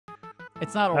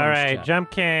It's not orange. All right, chat.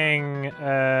 Jump King.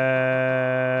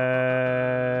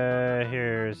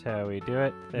 Here's how we do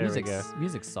it. There we go.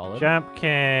 Music's solid. Jump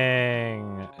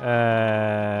King.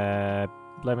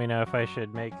 Let me know if I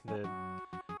should make the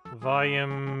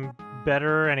volume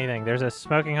better or anything. There's a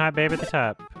smoking hot babe at the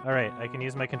top. All right, I can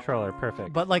use my controller.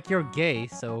 Perfect. But like you're gay,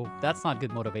 so that's not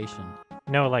good motivation.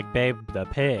 No, like Babe the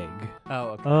pig. Oh,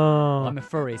 okay. Oh. Well, I'm a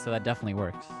furry, so that definitely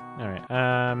works. All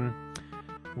right.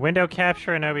 Window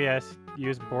capture in OBS.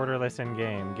 Use borderless in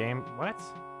game. Game. What?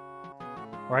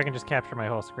 Or I can just capture my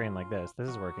whole screen like this. This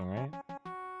is working, right?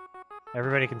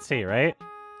 Everybody can see, right?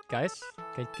 Guys,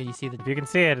 can you see the? If you can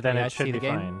see it, then Yeah, I it should see be the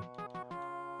game.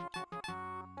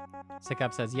 fine.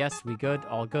 Sickup says yes, we good,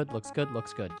 all good, looks good,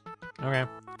 looks good. Okay.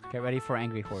 Get ready for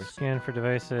Angry Horse. Scan for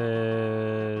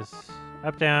devices.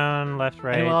 Up, down, left,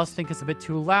 right. Anyone else think it's a bit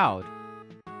too loud?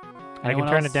 I can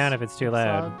turn it down if it's too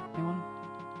loud. Anyone?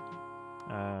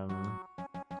 Um.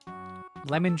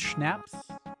 Lemon schnapps?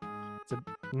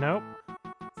 Nope.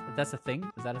 That's a thing?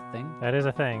 Is that a thing? That is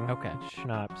a thing. Okay.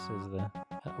 Schnapps is the.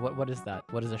 What is that?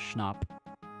 What is a schnapp?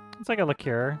 It's like a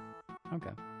liqueur.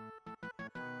 Okay.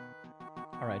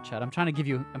 All right, Chad. I'm trying to give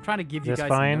you This guys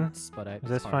fine? notes, but Is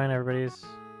this fine? Everybody's.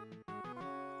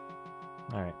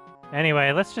 All right.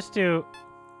 Anyway, let's just do.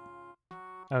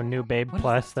 Oh, new Babe What is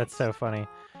Plus. this That's so funny.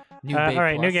 New Babe all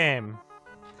right, new Plus. game.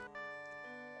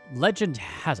 Legend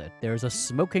has it there's a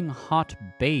smoking hot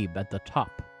babe at the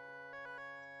top.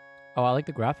 Oh, I like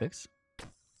the graphics.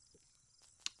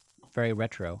 Very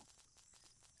retro.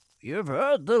 You've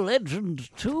heard the legend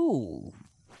too.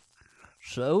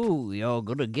 So you're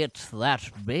gonna get that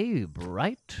babe,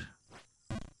 right?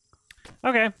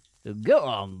 Okay. Go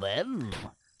on then.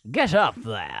 Get up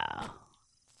there.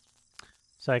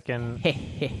 So I can.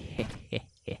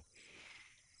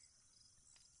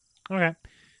 Okay.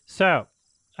 So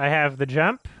I have the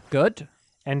jump, Good.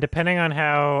 and depending on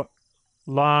how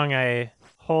long I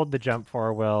hold the jump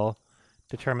for, will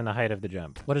determine the height of the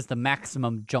jump. What is the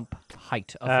maximum jump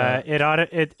height of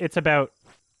the... It's about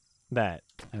that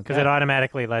because it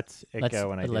automatically lets it go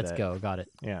when I do that. Let's go. Got it.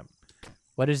 Yeah.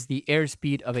 What is the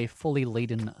airspeed of a fully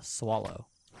laden swallow?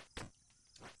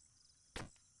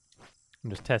 I'm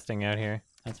just testing out here.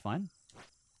 That's fine.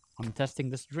 I'm testing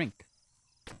this drink.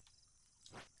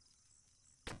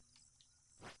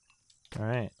 All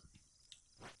right.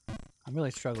 I'm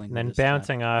really struggling And with then this, Chad.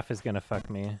 bouncing off is gonna fuck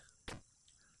me.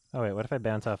 Oh wait, what if I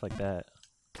bounce off like that?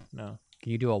 No.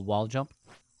 Can you do a wall jump?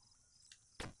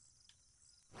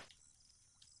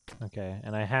 Okay,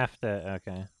 and I have to.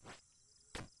 Okay.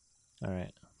 All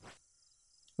right.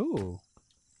 Ooh.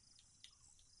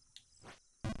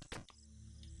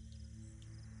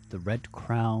 The Red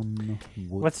Crown Woods.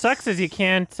 What sucks is you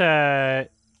can't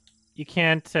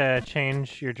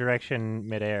change your direction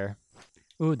midair.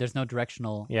 Ooh, there's no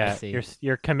directional. I Yeah, see.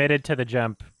 you're committed to the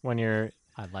jump when you're.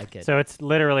 I like it. So it's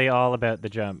literally all about the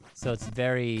jump. So it's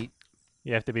very.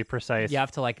 You have to be precise. You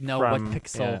have to like know from-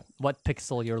 what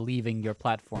pixel you're leaving your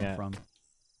platform Yeah. from.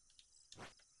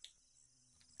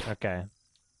 Okay.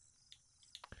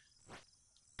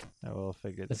 I will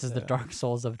figure this This is the out. Dark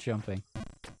Souls of jumping.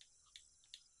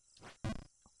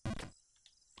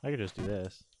 I could just do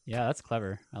this. Yeah, that's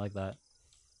clever. I like that.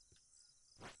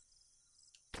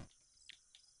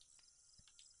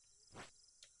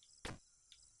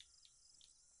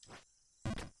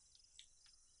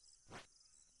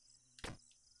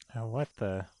 Oh, what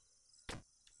the?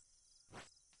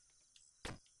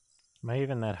 Am I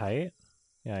even that height?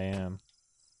 Yeah, I am.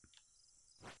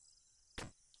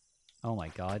 Oh my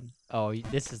god. Oh,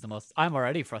 this is the most. I'm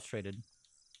already frustrated.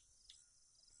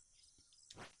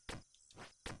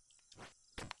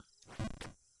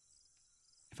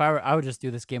 If I were, I would just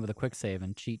do this game with a quick save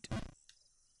and cheat.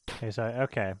 Okay, so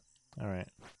okay, all right.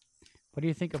 What do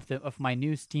you think of my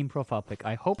new Steam profile pic?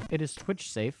 I hope it is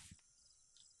Twitch safe.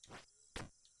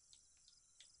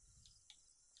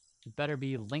 It better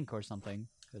be Link or something,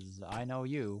 because I know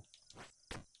you.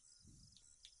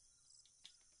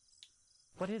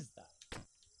 What is that?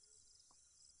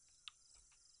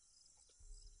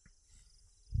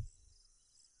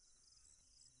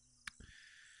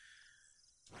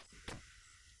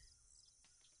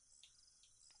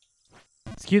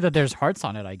 It's cute that there's hearts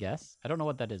on it, I guess. I don't know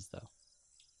what that is, though.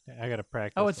 I gotta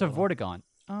practice. Oh, it's a little. Vortigaunt.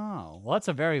 Oh, well, that's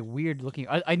a very weird looking...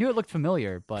 I knew it looked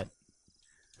familiar, but...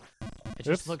 It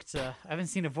just Oops. looked... I haven't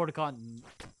seen a Vortigaunt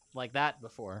like that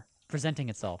before, presenting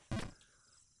itself.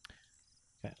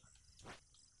 Okay.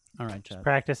 All right, Chad.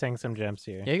 Practicing some jumps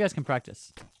here. Yeah, you guys can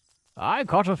practice. I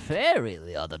caught a fairy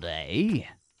the other day.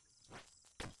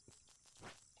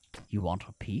 You want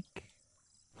a peek?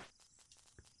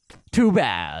 Too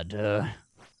bad.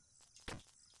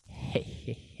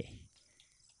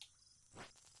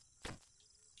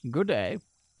 Good day.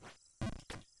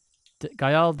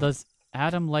 Gael, does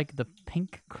Adam like the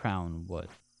pink crown wood?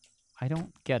 I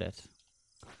don't get it.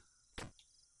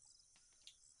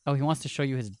 Oh, he wants to show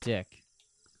you his dick.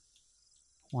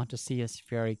 Want to see his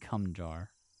fairy cum jar.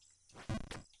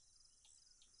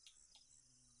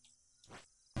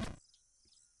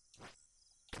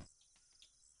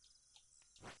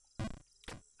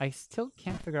 I still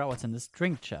can't figure out what's in this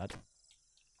drink, Chad.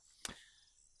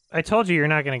 I told you you're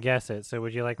not going to guess it, so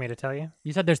would you like me to tell you?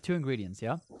 You said there's 2 ingredients,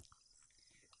 yeah?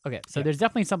 Okay, so there's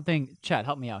definitely something... Chad,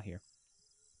 help me out here.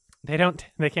 They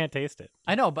can't taste it.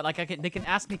 I know, but like they can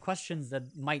ask me questions that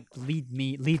might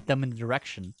lead them in a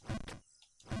direction.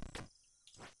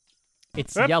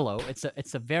 It's yellow.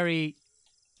 It's a very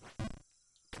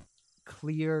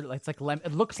clear.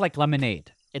 It looks like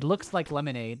lemonade. It looks like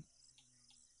lemonade.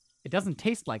 It doesn't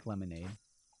taste like lemonade,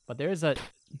 but it's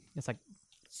like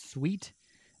sweet.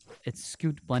 It's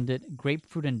scoot blended,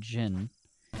 grapefruit and gin,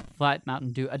 flat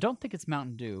Mountain Dew. I don't think it's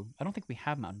Mountain Dew. I don't think we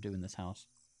have Mountain Dew in this house.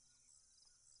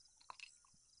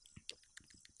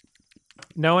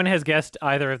 No one has guessed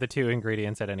either of the 2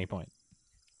 ingredients at any point.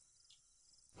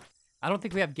 I don't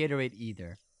think we have Gatorade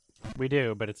either. We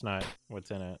do, but it's not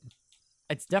what's in it.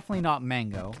 It's definitely not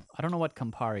mango. I don't know what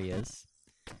Campari is.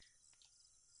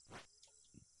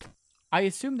 I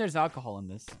assume there's alcohol in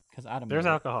this because Adam. There's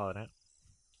alcohol in it.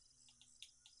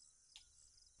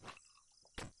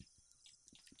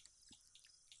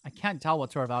 I can't tell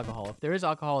what sort of alcohol. If there is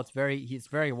alcohol, it's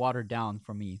very watered down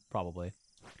for me, probably.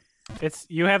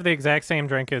 You have the exact same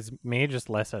drink as me, just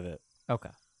less of it. Okay.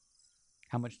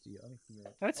 How much do you? Let me see your...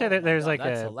 I would say that there's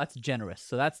that's generous.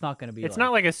 So that's not going to be. It's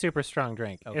not like a super strong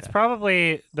drink. Okay. It's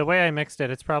probably the way I mixed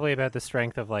it. It's probably about the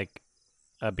strength of like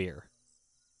a beer.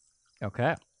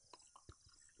 Okay.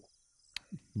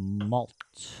 Malt,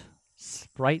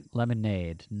 Sprite,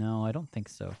 lemonade. No, I don't think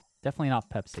so. Definitely not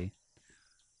Pepsi.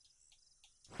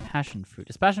 Passion fruit.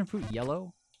 Is passion fruit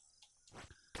yellow?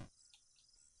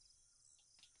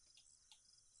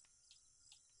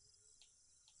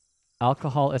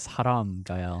 Alcohol is haram,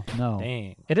 Gael. No.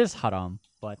 Dang. It is haram,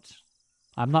 but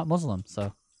I'm not Muslim,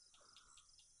 so.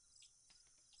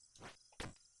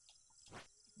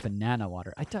 Banana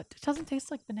water. It doesn't taste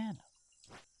like banana.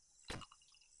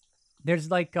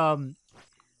 There's like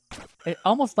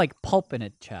almost like pulp in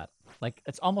it, chat. Like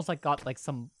it's almost like got like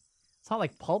some. It's not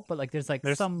like pulp, but like there's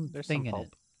some thing in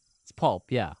it. It's pulp,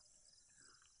 yeah.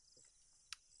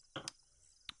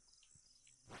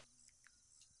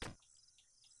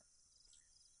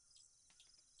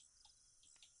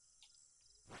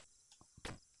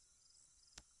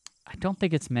 I don't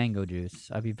think it's mango juice.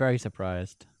 I'd be very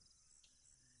surprised.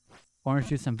 Orange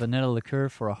juice and vanilla liqueur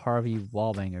for a Harvey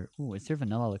Wallbanger. Ooh, is there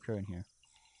vanilla liqueur in here?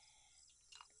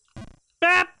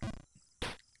 Bap!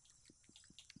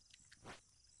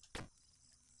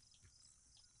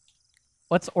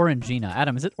 What's Orangina?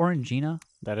 Adam, is it Orangina?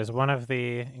 That is one of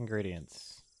the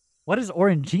ingredients. What is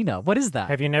Orangina? What is that?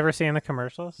 Have you never seen the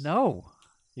commercials? No.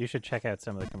 You should check out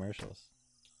some of the commercials.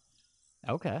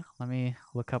 Okay, let me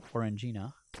look up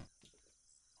Orangina.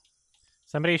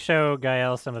 Somebody show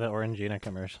Gael some of the Orangina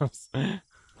commercials.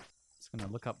 Just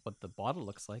gonna look up what the bottle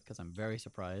looks like because I'm very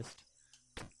surprised.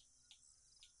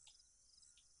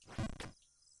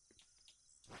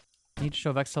 Need to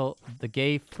show Vexel the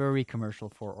gay furry commercial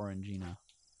for Orangina.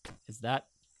 Is that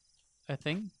a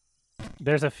thing?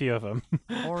 There's a few of them.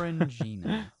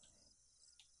 Orangina.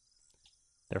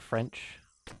 They're French.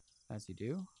 As you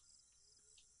do.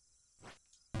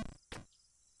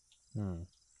 Hmm.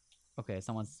 Okay,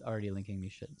 someone's already linking me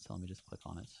shit, so let me just click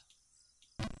on it.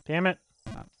 Damn it.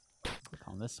 Click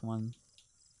on this one.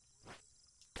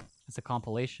 It's a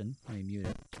compilation. Let me mute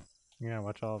it. Yeah,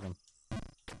 watch all of them.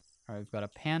 Alright, we've got a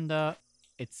panda.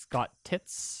 It's got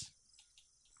tits.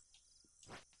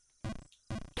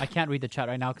 I can't read the chat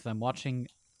right now because I'm watching...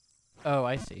 Oh,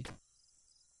 I see.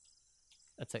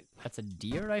 That's a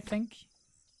deer, I think.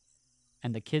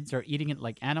 And the kids are eating it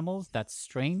like animals. That's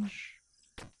strange.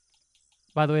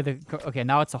 By the way, okay,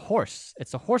 now it's a horse.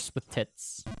 It's a horse with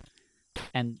tits.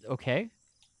 And, okay.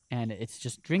 And it's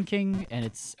just drinking, and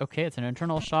it's, okay, it's an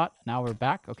internal shot. Now we're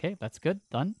back. Okay, that's good.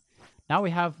 Done. Now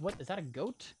we have, what, is that a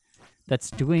goat? That's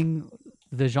doing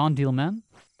the Jean Dielman.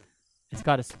 It's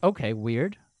got a, okay,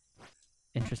 weird.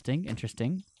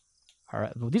 Interesting. All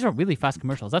right, well, these are really fast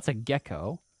commercials. That's a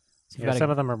gecko. So yeah, some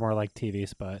of them are more like TV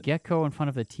spot. Gecko in front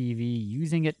of the TV,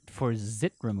 using it for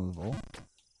zit removal.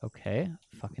 Okay,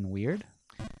 fucking weird.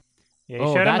 Yeah,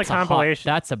 you showed him the compilation.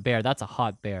 That's a bear. That's a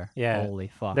hot bear. Yeah. Holy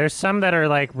fuck. There's some that are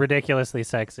like ridiculously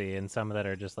sexy and some that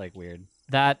are just like weird.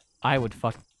 That I would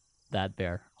fuck that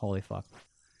bear. Holy fuck.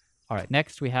 All right,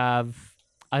 next we have...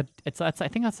 I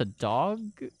think that's a dog.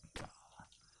 I'm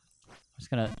just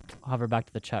going to hover back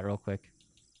to the chat real quick.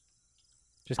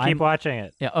 Just keep watching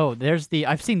it. Yeah, oh, there's the...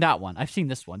 I've seen that one. I've seen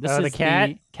this one. This is the cat?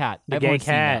 the cat. The I've gay only seen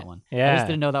cat. that one. I Yeah. just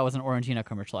didn't know that was an Orangina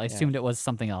commercial. I assumed it was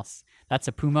something else. That's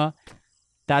a puma.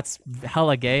 That's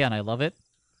hella gay, and I love it.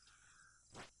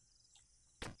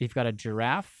 We've got a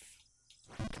giraffe.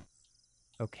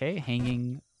 Okay,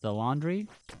 hanging the laundry.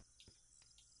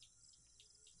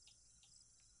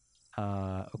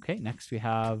 Okay, next we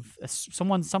have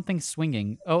something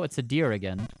swinging. Oh, it's a deer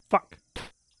again. Fuck.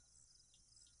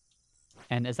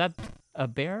 And is that a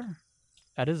bear?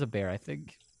 That is a bear, I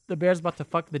think. The bear's about to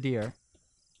fuck the deer.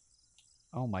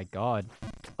 Oh my god.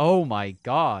 Oh my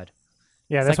god.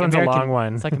 Yeah, It's this like one's a long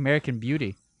one. It's like American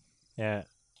Beauty. Yeah.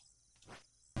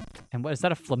 And what is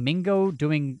that? A flamingo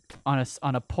doing on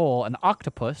a pole? An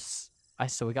octopus.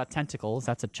 So we got tentacles.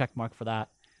 That's a check mark for that.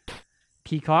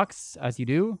 Peacocks, as you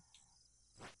do.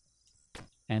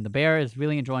 And the bear is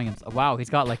really enjoying it. Wow, he's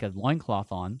got like a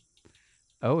loincloth on.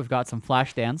 Oh, we've got some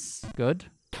flash dance. Good.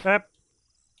 Yep.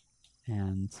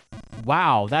 And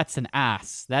wow, that's an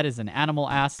ass. That is an animal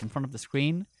ass in front of the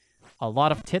screen. A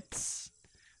lot of tits.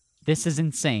 This is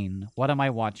insane. What am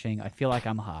I watching? I feel like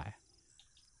I'm high.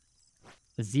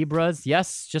 The zebras,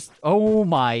 yes, just... Oh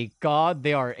my god,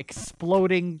 they are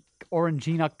exploding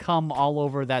Orangina cum all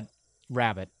over that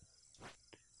rabbit.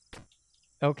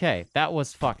 Okay, that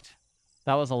was fucked.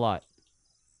 That was a lot.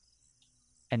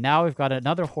 And now we've got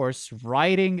another horse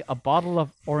riding a bottle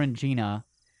of Orangina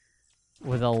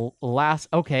with a last...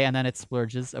 Okay, and then it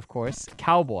splurges, of course.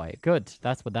 Cowboy. Good.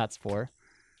 That's what that's for.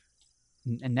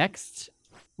 And next,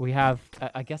 we have,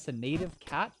 I guess, a native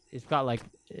cat. It's got, like,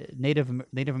 Native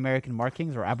American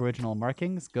markings or Aboriginal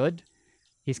markings. Good.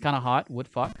 He's kind of hot. Would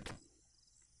fuck.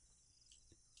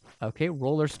 Okay,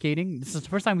 roller skating. This is the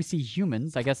first time we see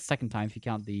humans. I guess second time if you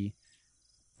count the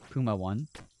puma one.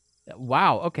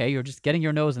 Wow, okay, you're just getting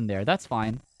your nose in there. That's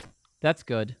fine. That's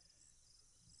good.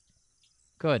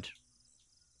 Good.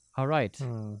 All right.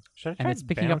 Should I And try it's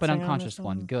picking up an bouncing on unconscious this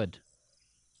one. Good.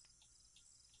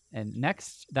 And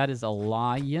next, that is a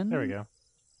lion. There we go.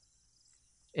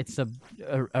 It's a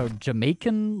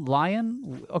Jamaican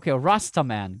lion. Okay, a Rasta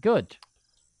man. Good.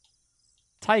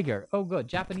 Tiger. Oh, good.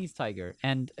 Japanese tiger.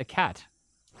 And a cat.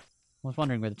 I was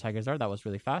wondering where the tigers are. That was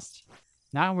really fast.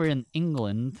 Now we're in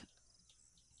England.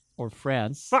 Or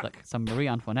France. Fuck. Like some Marie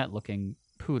Antoinette looking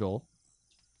poodle.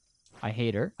 I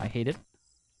hate her. I hate it.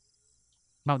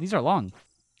 Wow, these are long.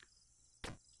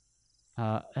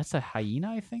 That's a hyena,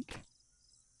 I think.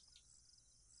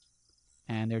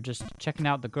 And they're just checking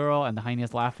out the girl, and the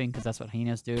hyena's laughing because that's what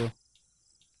hyenas do.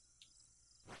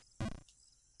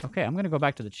 Okay, I'm going to go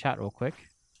back to the chat real quick.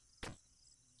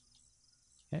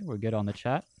 Okay, we're good on the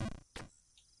chat.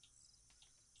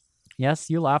 Yes,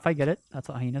 you laugh, I get it. That's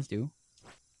what hyenas do.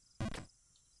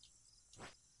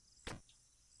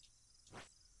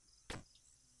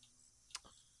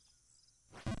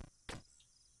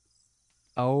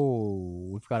 Oh,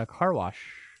 we've got a car wash.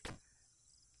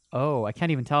 Oh, I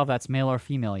can't even tell if that's male or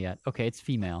female yet. Okay, it's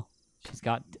female. She's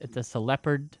got... It's a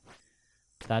leopard.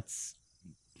 That's...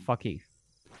 fucky.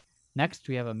 Next,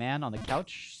 we have a man on the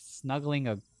couch snuggling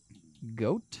a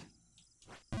goat.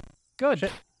 Good.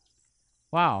 Shit.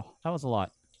 Wow, that was a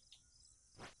lot.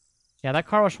 Yeah, that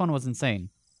car wash one was insane.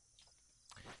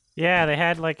 Yeah, they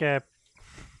had like a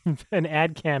an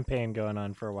ad campaign going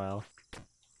on for a while.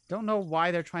 Don't know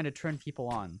why they're trying to turn people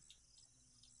on.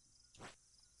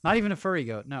 Not even a furry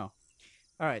goat, no.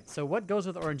 All right, so what goes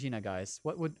with Orangina, guys?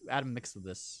 What would Adam mix with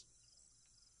this?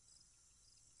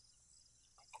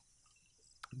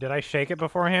 Did I shake it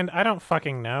beforehand? I don't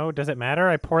fucking know. Does it matter?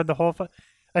 I poured the whole...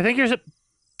 I think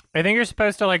you're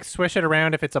supposed to like swish it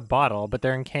around if it's a bottle, but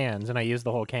they're in cans, and I used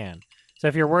the whole can. So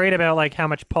if you're worried about like how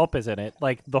much pulp is in it,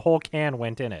 like the whole can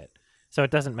went in it, so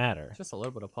it doesn't matter. Just a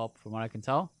little bit of pulp, from what I can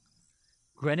tell.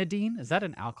 Grenadine, is that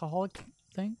an alcoholic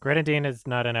thing? Grenadine is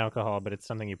not an alcohol, but it's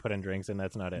something you put in drinks, and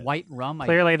that's not it. White rum.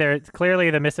 Clearly,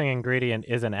 the missing ingredient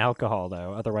is an alcohol,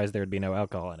 though. Otherwise, there would be no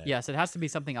alcohol in it. Yes, it has to be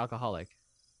something alcoholic.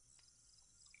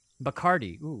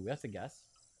 Bacardi. Ooh, that's a guess.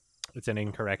 It's an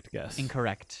incorrect guess.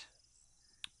 Incorrect.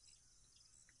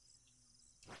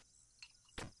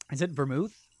 Is it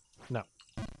vermouth? No.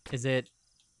 Is it...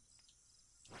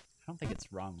 I don't think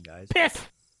it's rum, guys. Piss!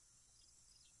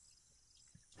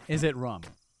 Is it rum?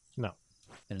 No.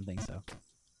 I didn't think so.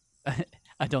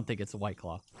 I don't think it's a White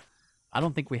Claw. I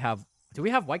don't think we have... Do we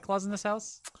have White Claws in this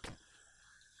house?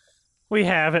 We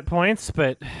have at points,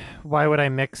 but why would I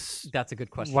mix... That's a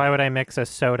good question. Why would I mix a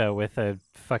soda with a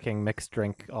fucking mixed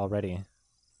drink already?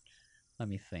 Let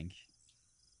me think.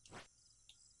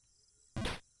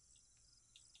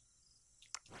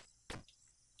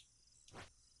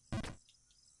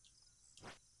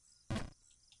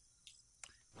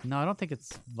 No, I don't think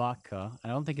it's vodka. I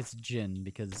don't think it's gin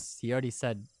because he already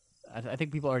said. I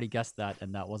think people already guessed that,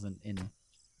 and that wasn't in.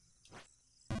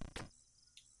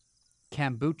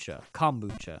 Kombucha.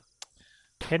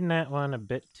 Hitting that one a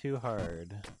bit too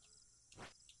hard.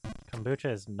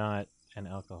 Kombucha is not an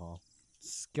alcohol.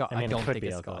 I mean, it don't could think be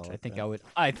it's scotch. alcoholic, I think but- I would.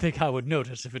 I think I would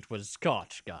notice if it was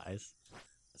scotch, guys.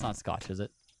 It's not scotch, is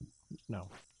it? No.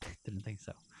 Didn't think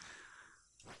so.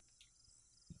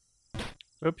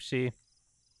 Oopsie.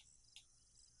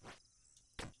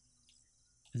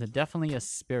 Is it definitely a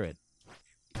spirit?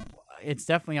 It's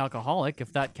definitely alcoholic.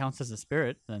 If that counts as a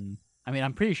spirit, then I mean,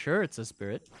 I'm pretty sure it's a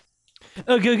spirit.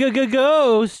 A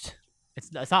ghost.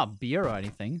 It's not beer or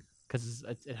anything because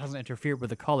it hasn't interfered with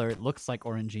the color. It looks like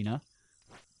Orangina.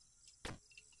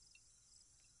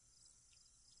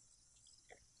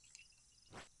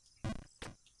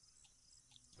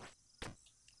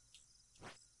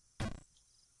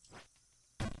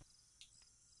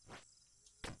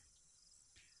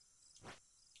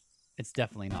 It's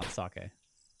definitely not sake.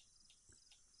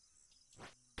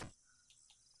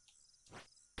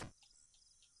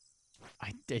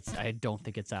 I don't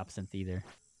think it's absinthe either.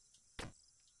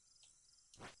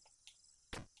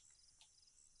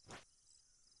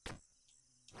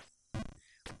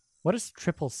 What is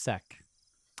triple sec?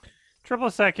 Triple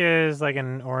sec is like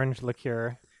an orange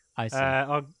liqueur. I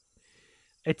see.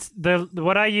 It's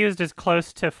what I used is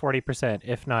close to 40%,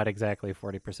 if not exactly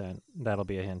 40%. That'll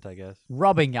be a hint, I guess.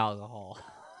 Rubbing alcohol.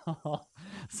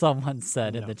 Someone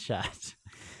said in No. the chat.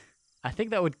 I think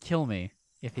that would kill me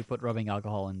if he put rubbing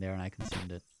alcohol in there and I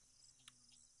consumed it.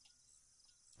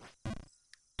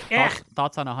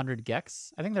 Thoughts on 100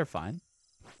 Gex? I think they're fine.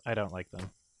 I don't like them.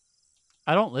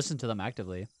 I don't listen to them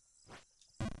actively.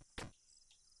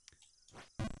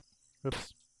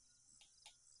 Oops.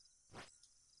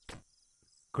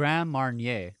 Grand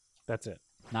Marnier. That's it.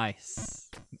 Nice.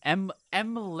 M.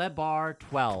 Lebar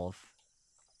 12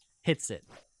 hits it.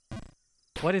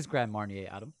 What is Grand Marnier,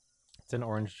 Adam? It's an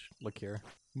orange liqueur.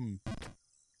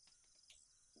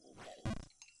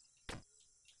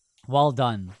 Well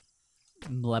done,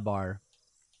 Lebar.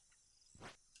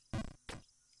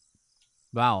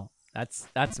 Wow, that's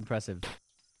impressive.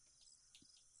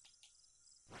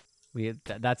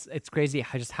 It's crazy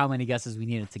just how many guesses we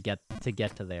needed to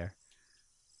get to there.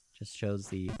 Just shows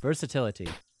the versatility.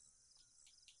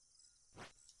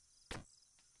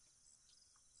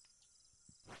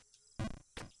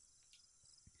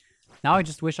 Now I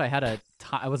just wish I had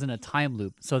I was in a time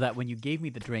loop so that when you gave me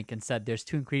the drink and said there's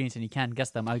 2 ingredients and you can't guess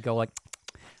them, I'd go like,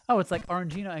 oh, it's like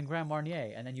Orangina and Grand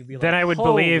Marnier, and then you'd be like, Then I would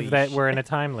holy believe that shit. we're in a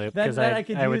time loop Then because I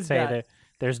I would use say that. that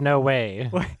there's no way.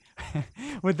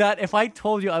 With that, if I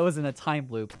told you I was in a time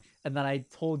loop and then I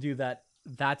told you that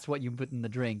that's what you put in the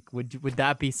drink, would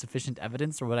that be sufficient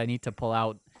evidence, or would I need to pull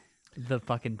out the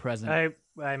fucking present?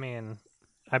 I mean,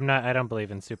 I don't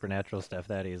believe in supernatural stuff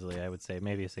that easily. I would say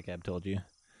maybe Sikab told you.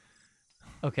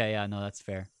 Okay, yeah, no, that's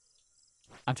fair.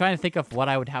 I'm trying to think of what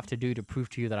I would have to do to prove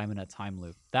to you that I'm in a time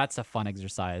loop. That's a fun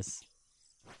exercise.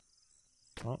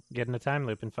 Well, get in a time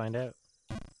loop and find out.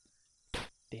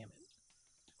 Damn it.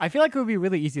 I feel like it would be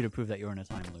really easy to prove that you're in a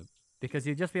time loop because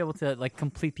you'd just be able to like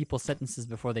complete people's sentences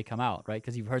before they come out, right?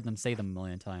 Because you've heard them say them a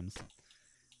million times.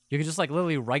 You could just like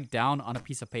literally write down on a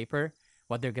piece of paper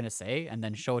what they're gonna say and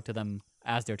then show it to them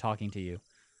as they're talking to you.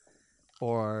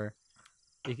 Or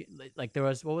like there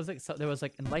was, what was it? So there was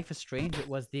like in Life is Strange, it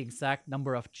was the exact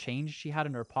number of change she had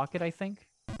in her pocket, I think.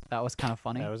 That was kind of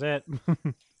funny. That was it.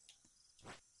 Which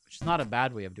is not a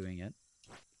bad way of doing it.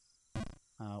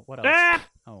 What else? Ah!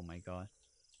 Oh my god.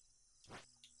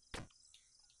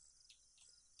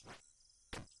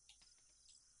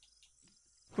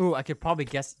 Ooh, I could probably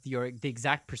guess the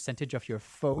exact percentage of your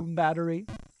phone battery.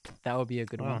 That would be a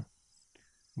good one.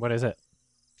 What is it?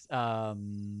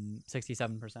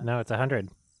 67%. No, it's 100.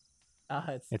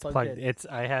 It's plugged. in.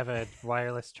 I have a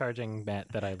wireless charging mat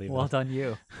that I leave. Well done,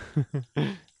 you.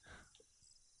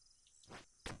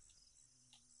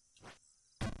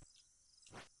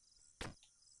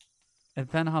 It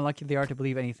depends on how lucky they are to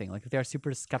believe anything. Like if they're a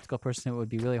super skeptical person, it would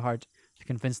be really hard to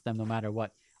convince them no matter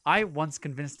what. I once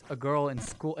convinced a girl in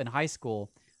high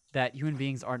school, that human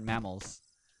beings aren't mammals.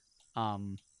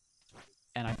 And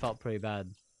I felt pretty bad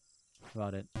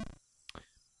about it.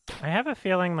 I have a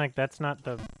feeling like that's not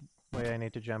the way I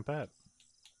need to jump up.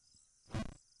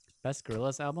 Best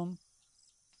Gorillaz album?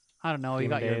 I don't know. You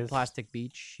Demon got your Days. Plastic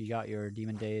Beach. You got your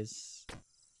Demon Days.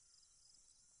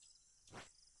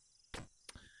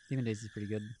 Demon Days is pretty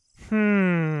good.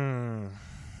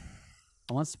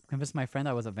 I once convinced my friend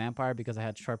I was a vampire because I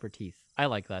had sharper teeth. I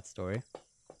like that story.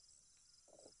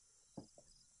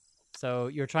 So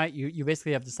you're trying. You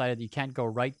basically have decided you can't go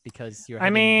right because you're. I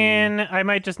hitting mean, I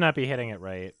might just not be hitting it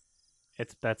right.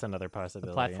 That's another the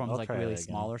possibility. platform's I'll like try really that again.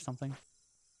 small or something.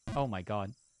 Oh my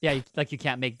god. Yeah, you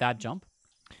can't make that jump.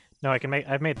 No,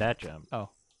 I've made that jump. Oh.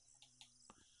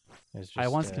 It's just, I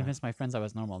once convinced my friends I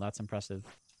was normal. That's impressive.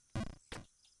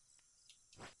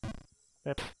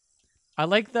 Yep. I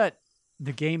like that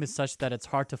the game is such that it's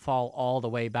hard to fall all the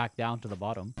way back down to the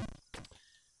bottom.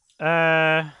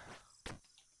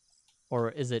 Or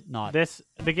is it not?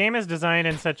 The game is designed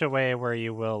in such a way where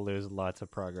you will lose lots of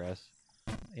progress.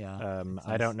 Yeah.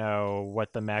 I don't know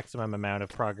what the maximum amount of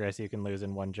progress you can lose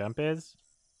in one jump is,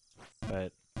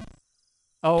 but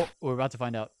Oh, we're about to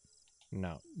find out.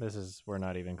 no, we're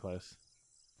not even close.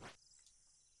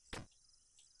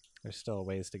 There's still a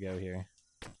ways to go here.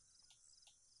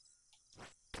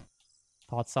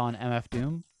 Thoughts on MF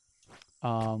Doom?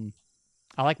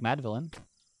 I like Mad Villain.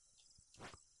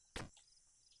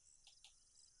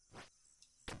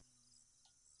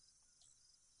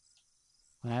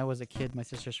 When I was a kid, my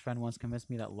sister's friend once convinced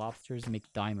me that lobsters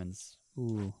make diamonds.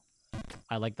 Ooh,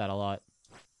 I like that a lot.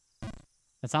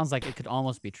 It sounds like it could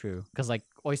almost be true, because like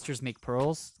oysters make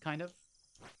pearls, kind of.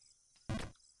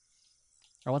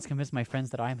 I once convinced my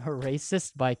friends that I'm a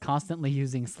racist by constantly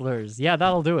using slurs. Yeah,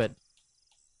 that'll do it.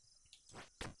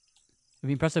 It'd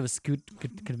be impressive if Scoot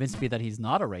could convince me that he's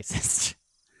not a racist.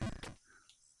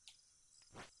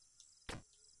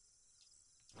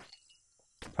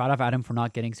 Proud of Adam for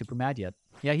not getting super mad yet.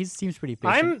 Yeah, he seems pretty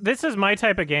patient. This is my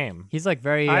type of game. He's like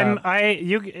very.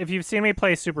 If you've seen me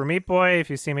play Super Meat Boy,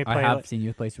 if you've seen me play, I have seen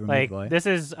you play Super Meat Boy. This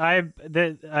is I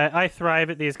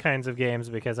thrive at these kinds of games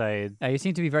because you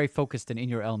seem to be very focused and in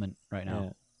your element right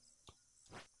now.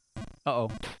 Yeah.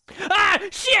 Uh-oh. Ah!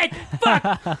 Shit!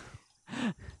 Fuck!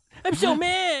 I'm so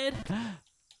mad!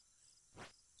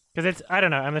 Because I don't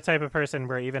know, I'm the type of person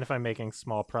where even if I'm making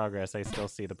small progress, I still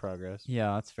see the progress.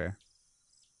 Yeah, that's fair.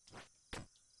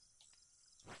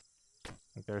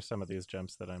 Like there are some of these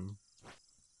jumps that I'm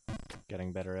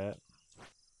getting better at.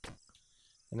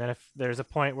 And then if there's a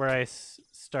point where I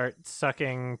start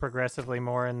sucking progressively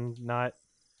more and not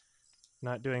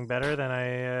doing better, then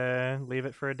I leave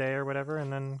it for a day or whatever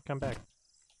and then come back.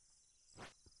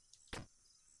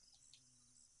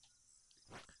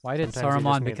 Why did Sometimes you just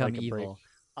Saruman need, become like, a evil?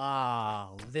 Ah,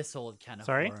 this old can of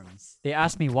Sorry? worms. They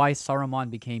asked me why Saruman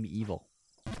became evil.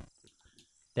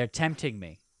 They're tempting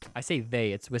me. I say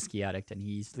they, it's Whiskey Addict, and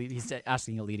he's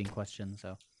asking a leading question,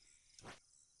 so.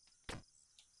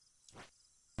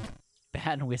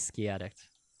 Bad Whiskey Addict.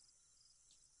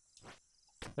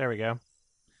 There we go.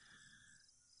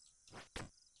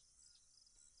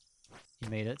 You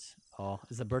made it. Oh,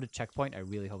 is the bird a checkpoint? I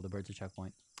really hope the bird's a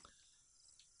checkpoint.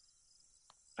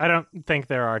 I don't think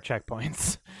there are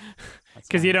checkpoints. That's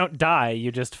Because you fine. don't die,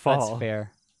 you just fall. That's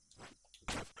fair.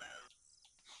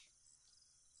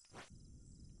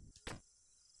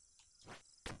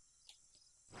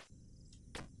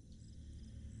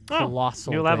 Oh,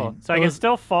 Colossal new level. brain. So I It can was-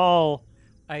 still fall.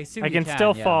 I assume I you can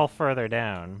still yeah. fall further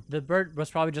down. The bird was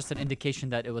probably just an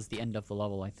indication that it was the end of the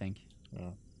level, I think.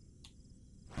 Oh.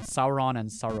 Sauron and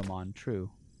Saruman,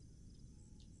 true.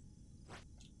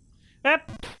 Yep.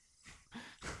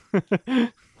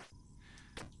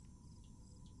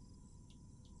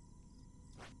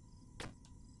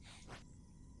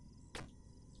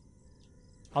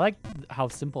 I like how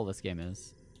simple this game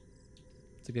is.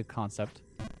 It's a good concept.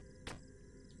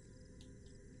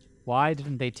 Why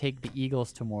didn't they take the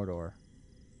eagles to Mordor?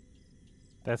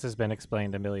 This has been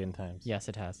explained a million times. Yes,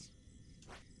 it has.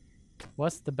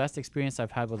 What's the best experience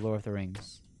I've had with Lord of the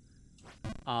Rings?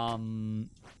 I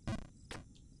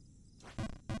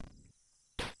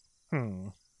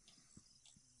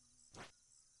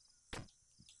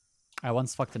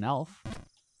once fucked an elf.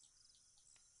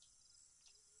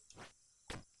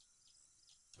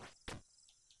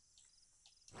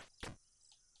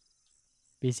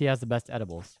 BC has the best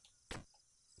edibles.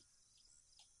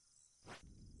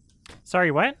 Sorry,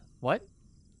 what? What?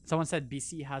 Someone said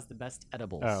BC has the best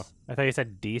edibles. Oh, I thought you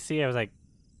said DC. I was like,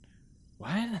 what?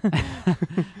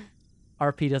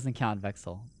 RP doesn't count,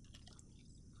 Vexel.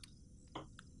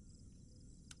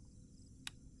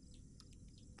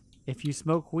 If you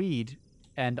smoke weed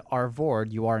and are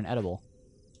vored, you are an edible.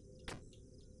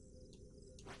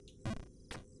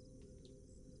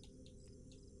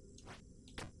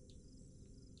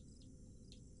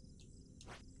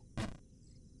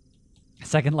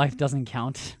 Second Life doesn't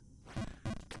count.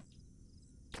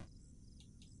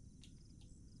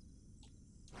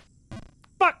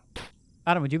 Fuck!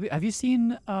 Adam, have you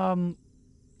seen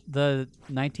the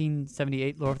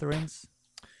 1978 Lord of the Rings?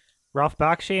 Ralph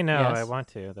Bakshi? No, I Yes. want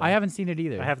to. Though. I haven't seen it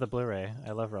either. I have the Blu-ray.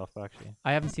 I love Ralph Bakshi.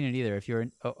 I haven't seen it either. If you're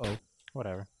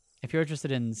Whatever. if you're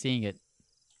interested in seeing it,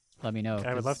 let me know.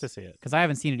 I would love to see it. Because I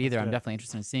haven't seen it either. do I'm it. definitely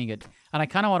interested in seeing it, and I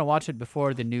kind of want to watch it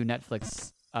before the new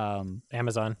Netflix.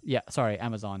 Amazon. Yeah, sorry,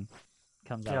 Amazon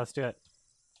comes out. Yeah, let's do it.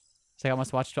 So I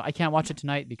must watch it. I can't watch it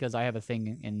tonight because I have a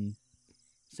thing in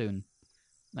soon.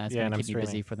 That's Yeah, and gonna I'm keep me busy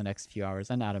streaming. for the next few hours.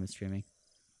 And Adam is streaming.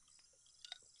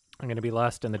 I'm gonna be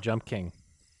lost in the Jump King.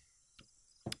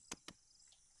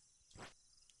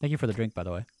 Thank you for the drink, by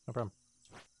the way. No problem.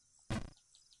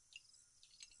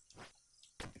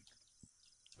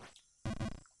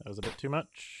 That was a bit too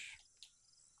much.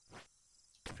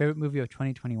 Favorite movie of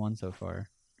 2021 so far?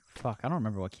 Fuck, I don't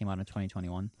remember what came out in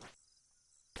 2021.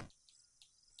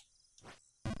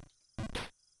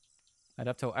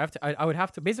 I would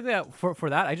have to basically for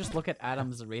that I just look at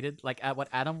Adam's rated, like at what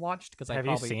Adam watched, because Have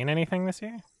you seen anything this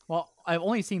year? Well, I've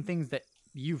only seen things that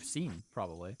you've seen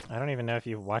probably. I don't even know if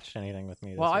you've watched anything with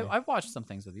me this Well, year. I've watched some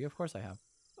things with you, of course I have.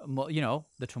 You know,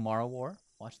 The Tomorrow War,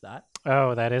 watch that.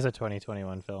 Oh, that is a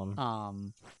 2021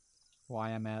 film.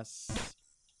 YMS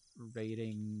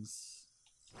ratings,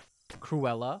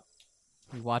 Cruella,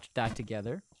 we watched that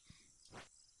together.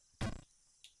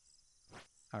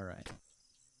 All right.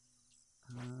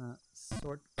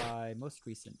 Sort by most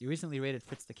recent. You recently rated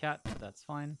Fritz the Cat, but that's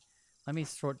fine. Let me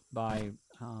sort by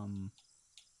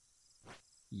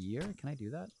year. Can I do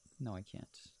that? No, I can't.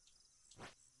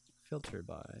 Filter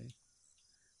by.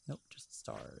 Nope, just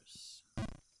stars. All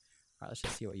right, let's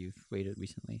just see what you've rated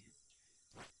recently.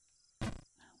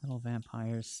 Little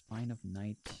Vampires, Spine of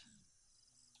Night.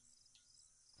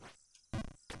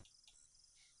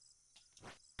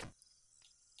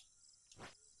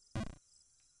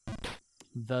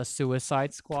 The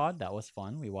Suicide Squad, that was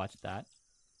fun. We watched that.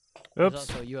 There's Oops.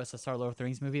 also USSR Lord of the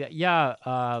Rings movie.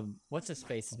 That, what's his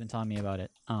face has been telling me about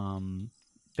it.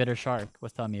 Bitter Shark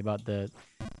was telling me about the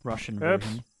Russian Oops.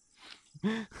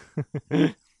 version.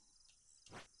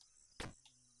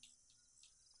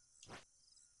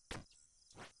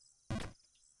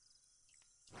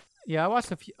 Yeah, I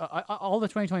watched a few. All the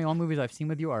 2021 movies I've seen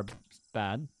with you are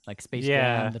bad, like Space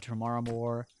Yeah. Jam, The Tomorrow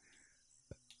War.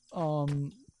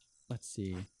 Let's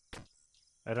see.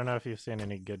 I don't know if you've seen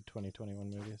any good 2021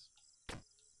 movies.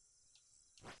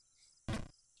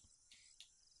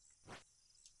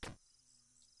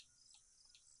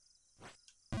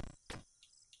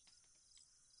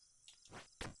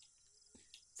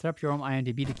 Set up your own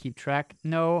IMDb to keep track.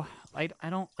 No, I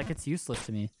don't, like, it's useless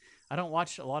to me. I don't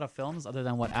watch a lot of films other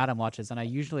than what Adam watches, and I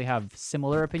usually have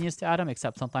similar opinions to Adam,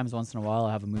 except sometimes once in a while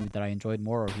I have a movie that I enjoyed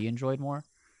more or he enjoyed more.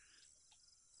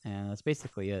 And that's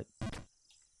basically it.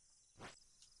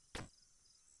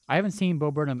 I haven't seen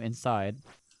Bo Burnham Inside.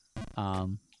 I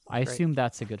Great. assume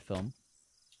that's a good film.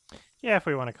 Yeah, if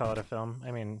we want to call it a film.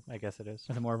 I mean, I guess it is.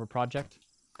 Is it more of a project?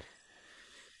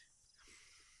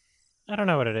 I don't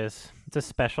know what it is. It's a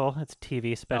special. It's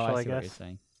TV special, oh, I see what you're guess.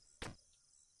 saying.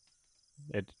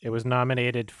 It was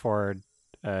nominated for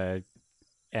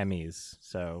Emmys,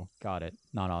 so Got it.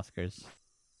 Not Oscars.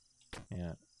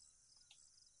 yeah.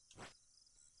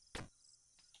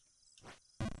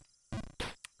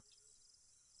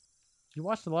 You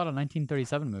watched a lot of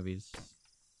 1937 movies.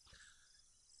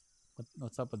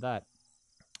 What's up with that?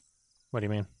 What do you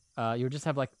mean? You just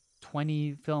have like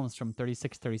 20 films from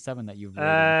 36, 37 that you've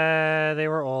rated. They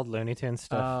were old Looney Tunes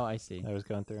stuff. Oh, I see. I was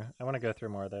going through. I want to go through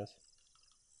more of those.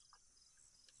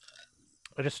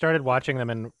 I just started watching them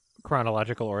in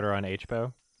chronological order on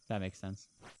HBO. That makes sense.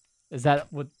 Is that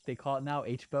what they call it now,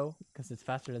 HBO? Because it's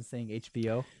faster than saying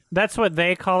HBO. That's what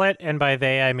they call it, and by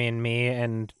they I mean me,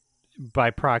 and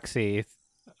by proxy,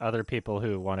 other people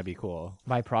who want to be cool.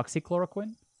 By proxy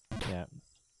chloroquine? Yeah.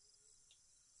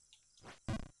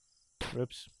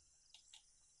 Oops.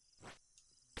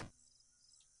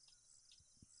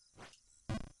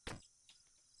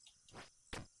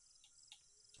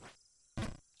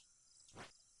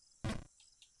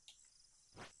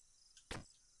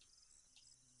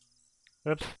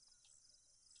 Oops.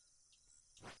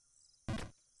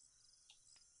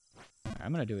 Alright,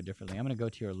 I'm going to do it differently. I'm going to go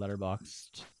to your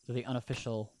Letterboxd, to the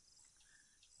unofficial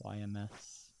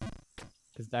YMS.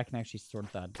 Because that can actually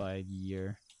sort that by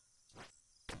year.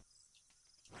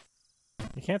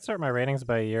 You can't sort my ratings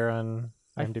by year on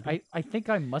IMDb. I think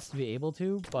I must be able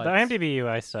to, but... The IMDb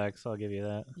UI sucks, I'll give you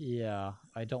that. Yeah,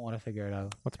 I don't want to figure it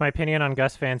out. What's my opinion on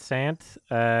Gus Van Sant?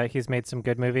 He's made some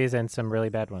good movies and some really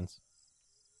bad ones.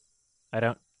 I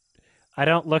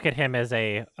don't look at him as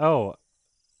a, oh,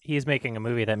 he's making a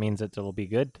movie that means it'll be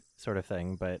good sort of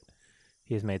thing, but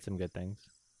he's made some good things.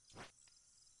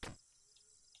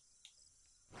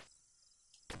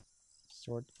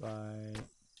 Sort by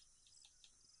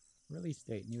release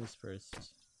date. News first.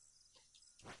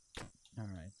 All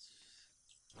right.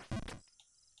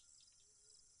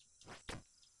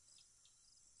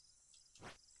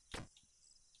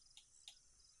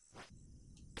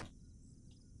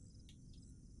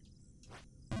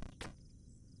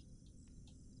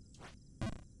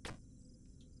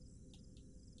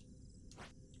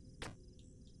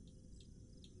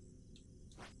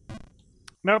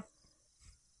 Nope.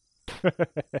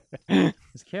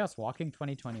 Was Chaos Walking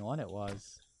 2021? It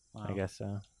was. Wow. I guess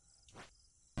so.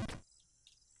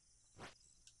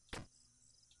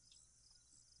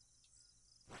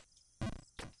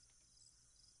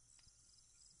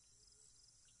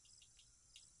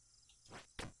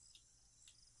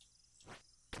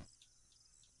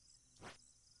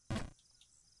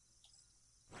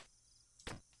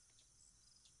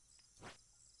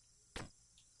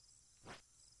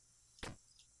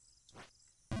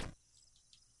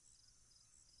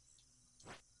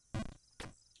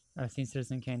 I've seen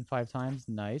Citizen Kane 5 times.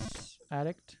 Nice,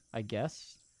 addict. I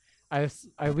guess. I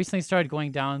recently started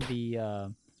going down the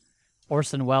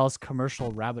Orson Welles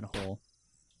commercial rabbit hole.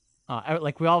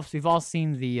 Like we've all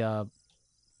seen the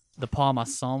Paul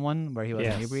Masson one where he was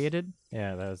Yes. inebriated.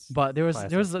 Yeah, that was. But there's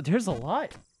classic. a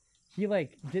lot. He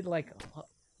did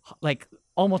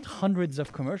almost hundreds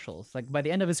of commercials. Like by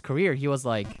the end of his career, he was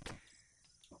like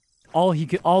all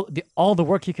the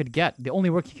work he could get. The only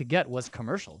work he could get was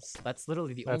commercials. That's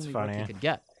literally the That's only work he funny. could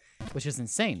get, which is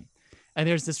insane. And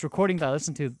there's this recording that I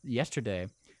listened to yesterday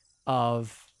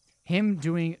of him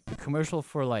doing a commercial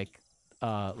for like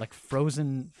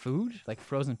frozen food, like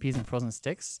frozen peas and frozen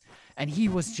sticks, and he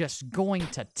was just going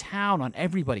to town on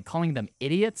everybody, calling them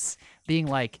idiots, being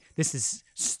like, "This is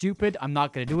stupid. I'm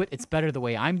not gonna do it. It's better the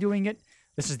way I'm doing it.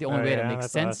 This is the only Oh, way that yeah,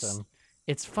 makes that's sense." awesome.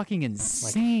 It's fucking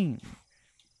insane.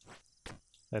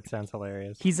 That sounds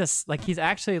hilarious. He's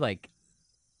actually like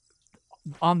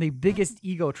on the biggest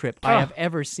ego trip I have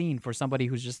ever seen for somebody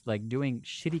who's just like doing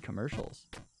shitty commercials.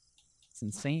 It's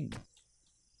insane.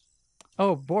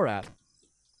 Oh, Borat.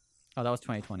 Oh, that was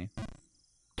 2020.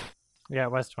 Yeah,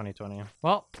 it was 2020.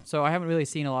 Well, so I haven't really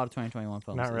seen a lot of 2021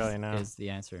 films. Not really, no. Is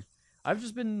the answer. I've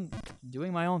just been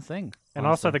doing my own thing. And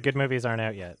also, honestly. the good movies aren't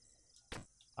out yet.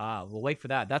 We'll wait for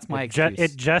that. That's my It, ju-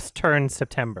 excuse. it just turned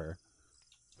September.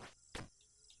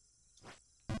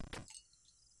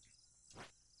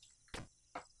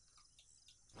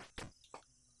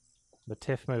 The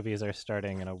TIFF movies are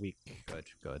starting in a week.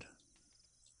 Good.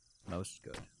 Most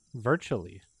good.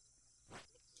 Virtually.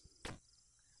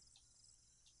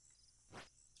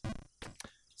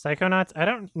 Psychonauts, I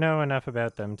don't know enough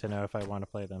about them to know if I want to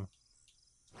play them.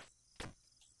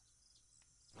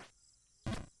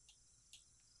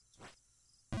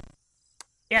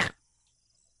 Yeah.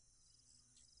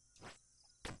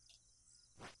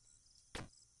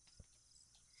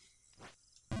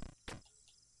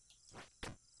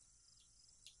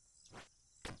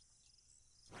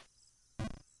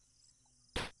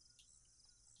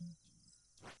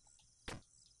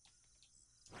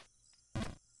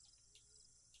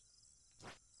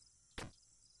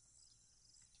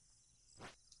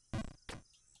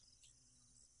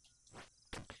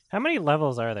 How many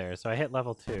levels are there? So I hit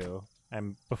level 2.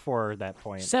 I'm before that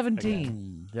point.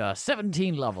 17.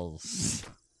 17 levels.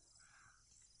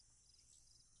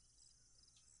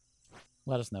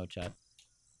 Let us know, chat.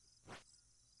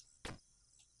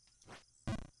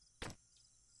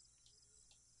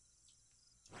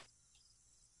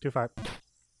 Too far.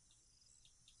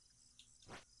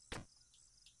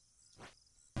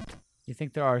 You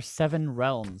think there are 7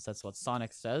 realms? That's what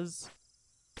Sonic says.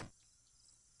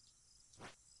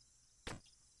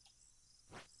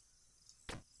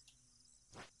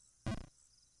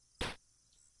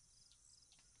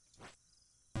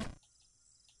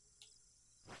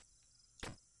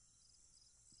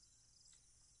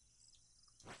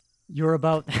 You're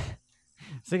about...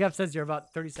 Sigap says you're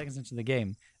about 30 seconds into the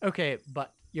game. Okay,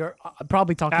 but you're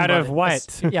probably talking Out about... of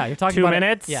what? Yeah, you're talking 2 about...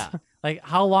 minutes? Yeah. Like,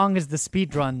 how long is the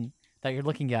speed run that you're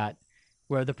looking at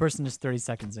where the person is 30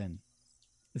 seconds in?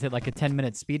 Is it like a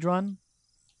 10-minute speed run?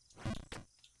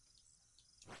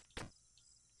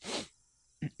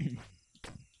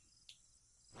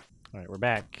 All right, we're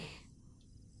back.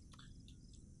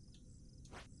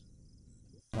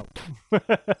 Oh.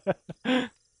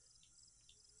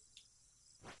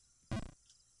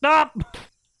 Stop!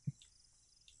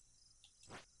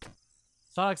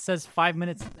 Sonic says 5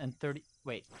 minutes and 30...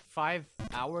 Wait, 5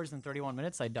 hours and 31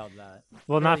 minutes? I doubt that.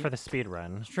 Well, not Surely- for the speed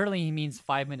run. Surely he means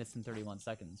 5 minutes and 31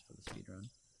 seconds for the speed run.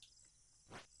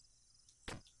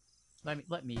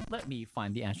 Let me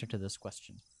find the answer to this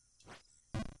question.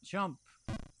 Jump.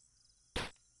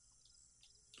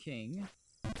 King.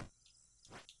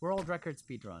 World record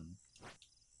speedrun.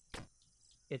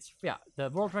 The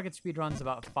world record speedrun is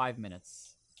about 5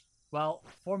 minutes. Well,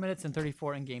 4 minutes and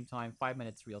 34 in game time, 5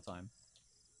 minutes real time.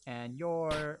 And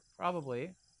you're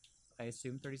probably, I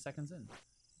assume, 30 seconds in.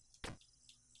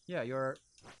 Yeah, you're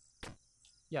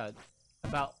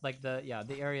about like the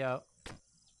area.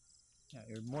 Yeah,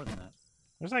 you're more than that.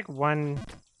 There's like one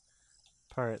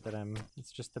part that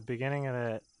it's just the beginning of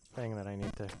that thing that I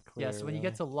need to clear. Yeah, so when you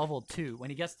get to level 2, when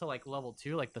he gets to like level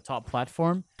 2, like the top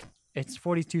platform, it's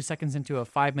 42 seconds into a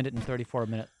 5 minute and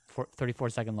 34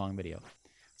 second long video.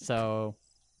 So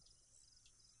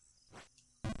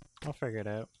I'll figure it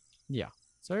out. yeah,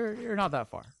 so you're not that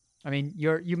far. I mean,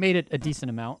 you made it a decent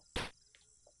amount.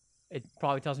 It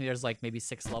probably tells me there's like maybe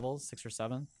 6 levels, 6 or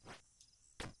 7.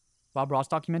 Bob Ross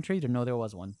documentary? Didn't know there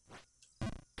was one.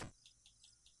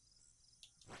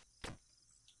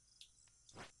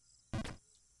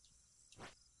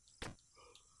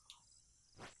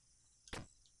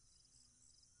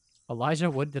 Elijah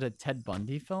Wood did a Ted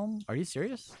Bundy film? Are you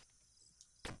serious?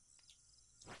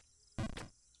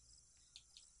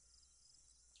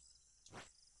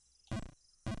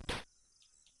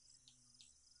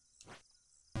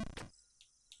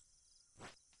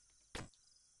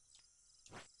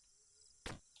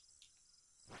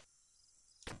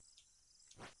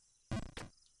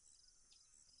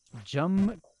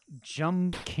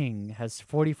 Jump King has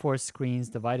 44 screens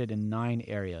divided in 9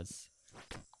 areas.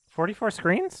 44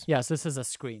 screens? Yes, this is a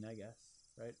screen, I guess,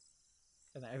 right?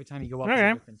 And every time you go up, Okay.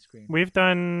 it's a different screen. We've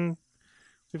gotten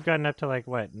up to like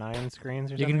what, 9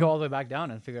 screens or You something? can go all the way back down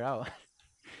and figure out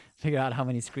how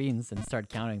many screens and start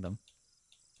counting them.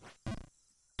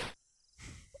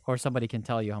 Or somebody can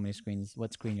tell you how many screens,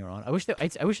 what screen you're on. I wish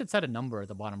it said a number at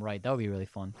the bottom right. That would be really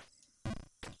fun.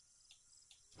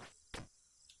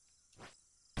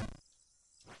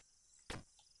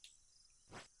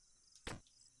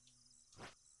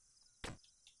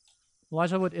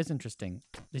 Elijah Wood is interesting.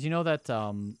 Did you know that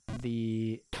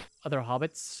the other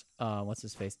hobbits, what's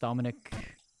his face, Dominic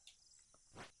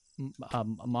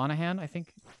Monaghan, I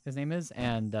think his name is,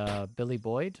 and Billy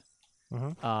Boyd,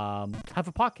 have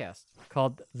a podcast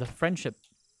called The Friendship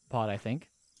Pod, I think,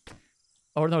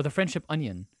 or no, The Friendship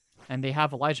Onion, and they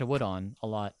have Elijah Wood on a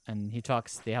lot, and he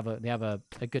talks. They have a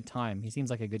good time. He seems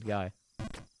like a good guy.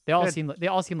 They all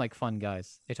seem like fun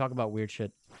guys. They talk about weird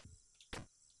shit.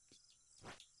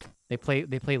 They play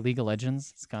League of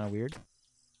Legends. It's kind of weird.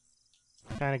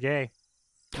 Kind of gay.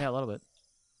 Yeah, a little bit.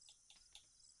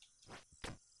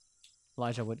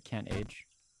 Elijah Wood can't age.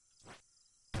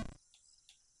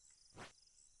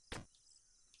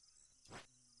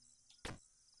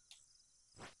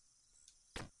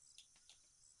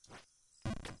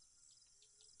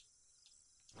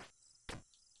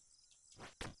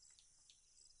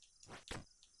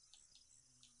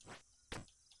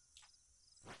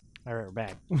 All right, we're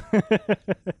back.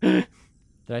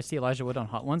 Did I see Elijah Wood on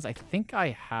Hot Ones? I think I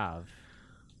have.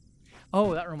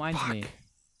 Oh, that reminds me.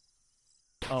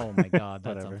 Oh my god,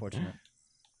 that's Whatever. unfortunate.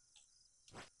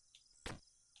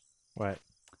 What?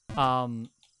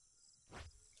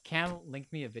 Cam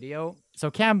linked me a video.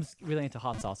 So Cam's really into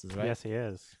hot sauces, right? Yes, he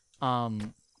is.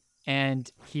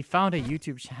 And he found a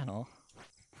YouTube channel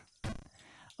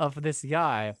of this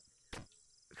guy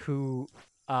who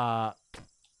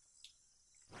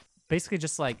basically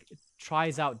just like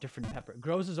tries out different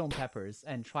grows his own peppers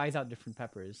and tries out different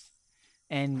peppers.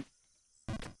 And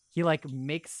he like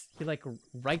writes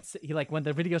when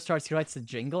the video starts, he writes a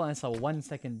jingle, and it's a 1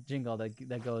 second jingle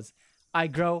that goes, "I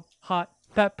grow hot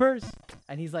peppers,"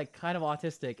 and he's like kind of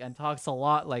autistic and talks a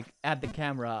lot like at the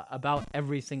camera about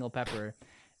every single pepper,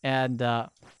 and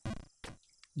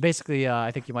basically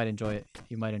I think you might enjoy it.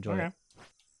 You might enjoy it.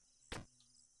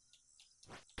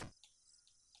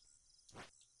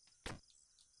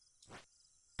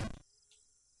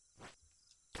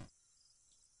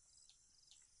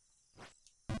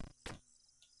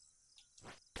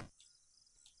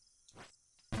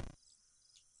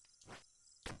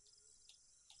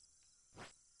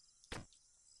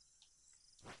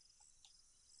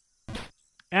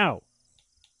 Ow.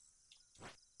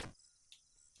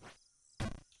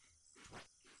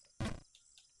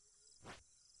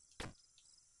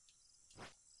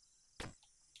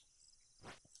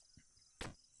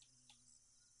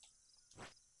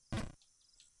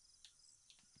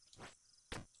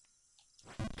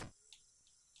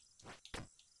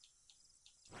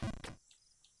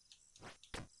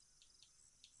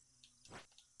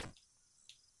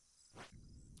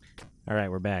 All right,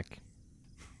 we're back.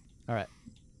 All right,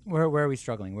 where are we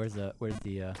struggling? Where's the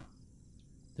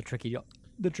tricky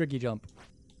jump?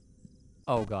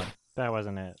 Oh god. That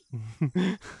wasn't it.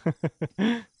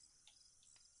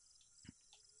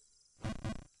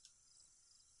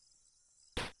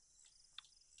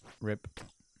 Rip.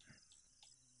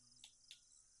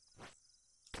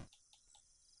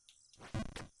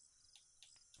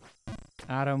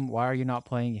 Adam, why are you not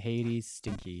playing Hades?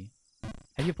 Stinky.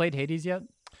 Have you played Hades yet?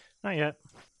 Not yet.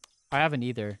 I haven't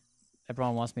either.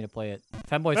 Everyone wants me to play it.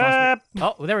 Femboys wants me.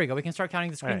 Oh, there we go. We can start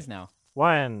counting the screens now.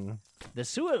 1. The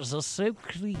sewers are so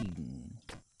clean.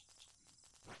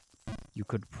 You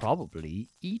could probably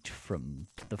eat from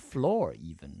the floor,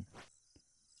 even.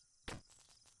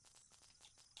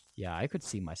 Yeah, I could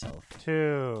see myself. 2.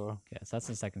 Okay, so that's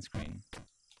the second screen.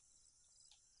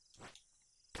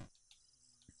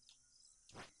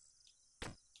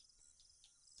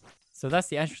 So that's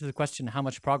the answer to the question, how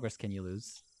much progress can you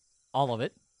lose? All of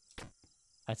it.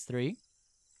 That's 3.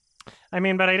 I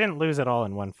mean, but I didn't lose it all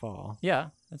in one fall. Yeah,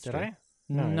 that's Did true. I?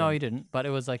 No, No, you didn't. But it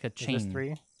was like a Is chain. this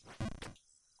 3?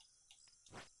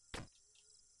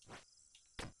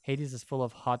 Hades is full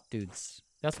of hot dudes.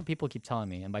 That's what people keep telling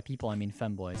me. And by people, I mean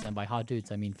femboys. And by hot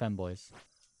dudes, I mean femboys.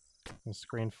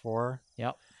 Screen 4.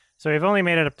 Yep. So we've only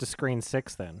made it up to screen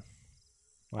 6 then.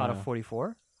 Out of Wow.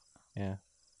 44? Yeah.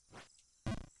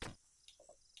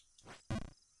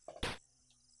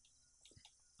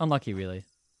 Unlucky, really.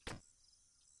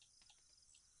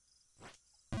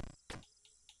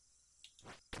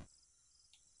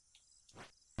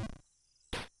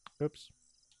 Oops.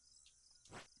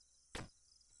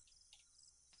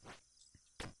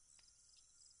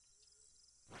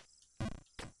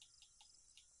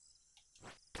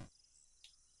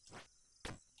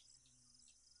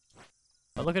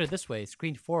 But look at it this way.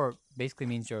 Screen 4 basically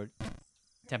means you're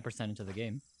 10% into the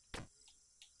game.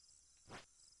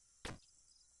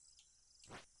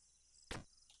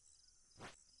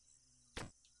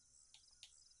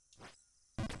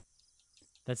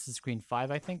 That's the screen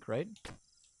 5, I think, right?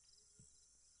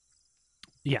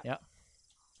 Yeah. Yeah.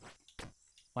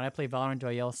 When I play Valorant, do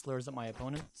I yell slurs at my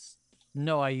opponents?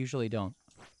 No, I usually don't.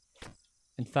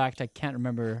 In fact, I can't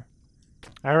remember.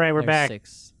 All right, we're There's back.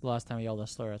 6. The last time I yelled a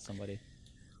slur at somebody.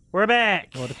 We're back.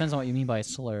 Well, it depends on what you mean by a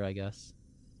slur, I guess.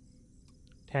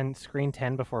 10 screen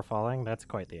 10 before falling. That's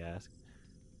quite the ask.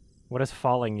 What does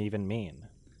falling even mean?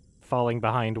 Falling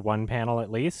behind one panel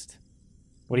at least?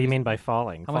 What do you mean by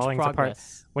falling? How much Falling's a part.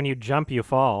 progress? When you jump, you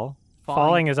fall. Falling-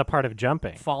 Falling is a part of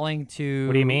jumping. Falling to...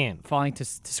 What do you mean? Falling to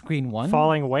screen 1?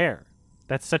 Falling where?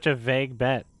 That's such a vague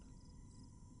bet.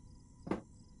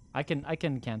 I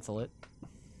can cancel it.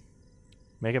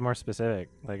 Make it more specific.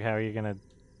 Like, how are you gonna?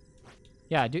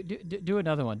 Yeah, do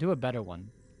another one. Do a better one.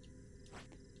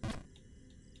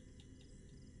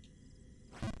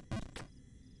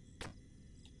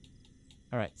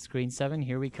 All right, screen 7,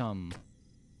 here we come.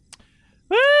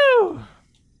 Woo!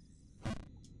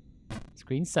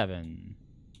 Screen 7.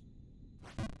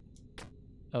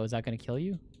 Oh, is that going to kill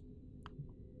you?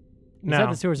 You said No,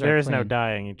 the sewers are there is no clean.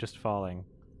 dying. You're just falling.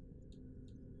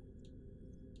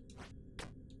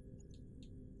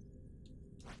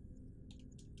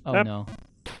 Oh, Yep. no.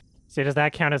 See, does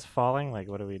that count as falling? Like,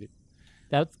 what do we do?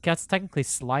 That's technically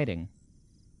sliding.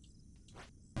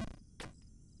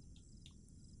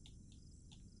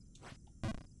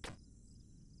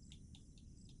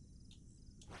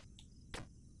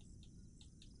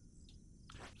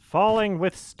 Falling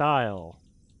with style.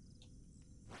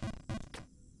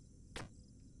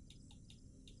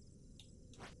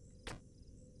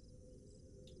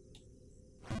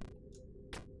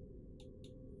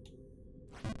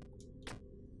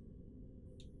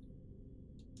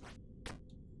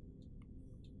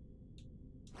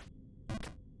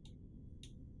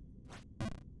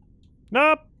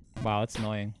 Nope. Wow, that's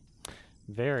annoying.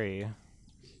 Very.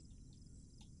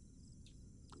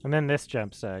 And then this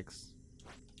jump sucks.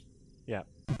 Yeah.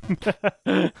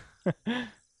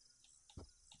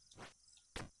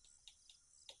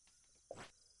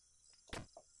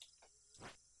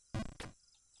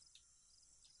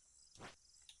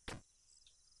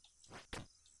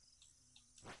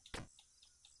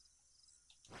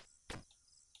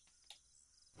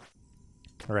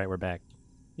 All right, we're back.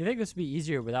 You think this would be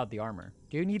easier without the armor?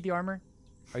 Do you need the armor?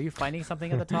 Are you finding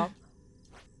something at the top?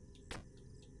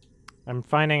 I'm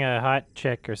finding a hot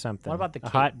chick or something. What about the a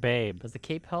cape? hot babe? Does the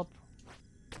cape help?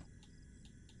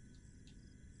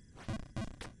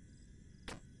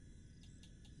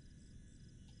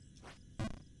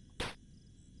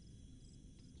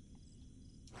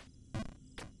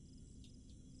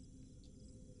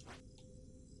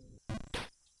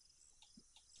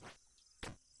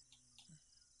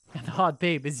 And the hot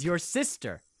babe is your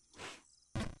sister.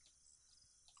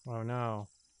 Oh no.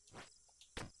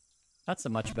 That's a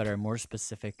much better, more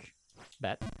specific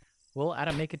bet. Will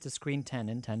Adam make it to screen 10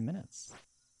 in 10 minutes?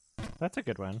 That's a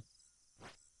good one.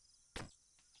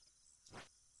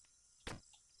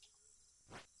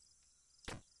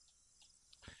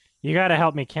 You gotta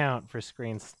help me count for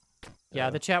screens. Yeah,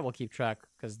 the chat will keep track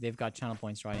because they've got channel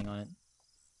points riding on it.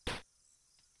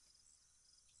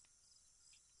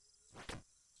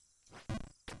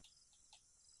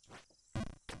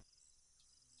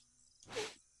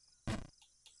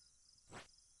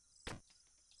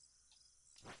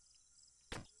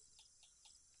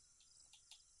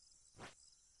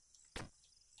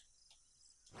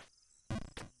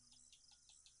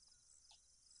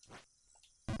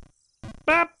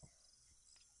 Bop!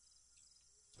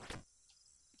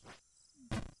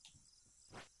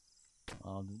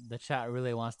 The chat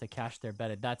really wants to cash their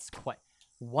bet. That's quite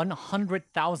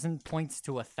 100,000 points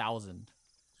to 1,000.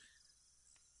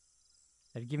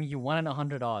 They're giving you 1 in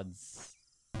 100 odds.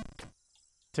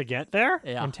 To get there?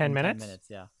 Yeah, In 10 minutes? 10 minutes,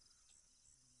 yeah.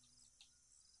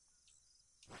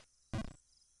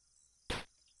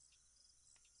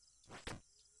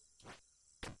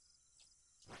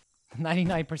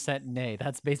 %99 nay.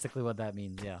 That's basically what that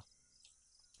means, yeah.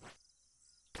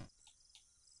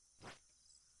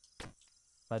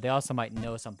 But they also might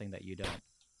know something that you don't.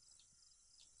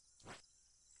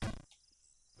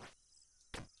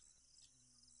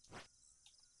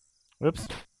 Whoops.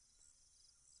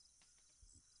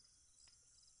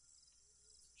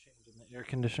 Changing the air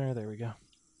conditioner. There we go.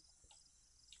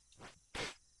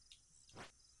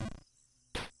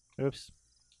 Oops.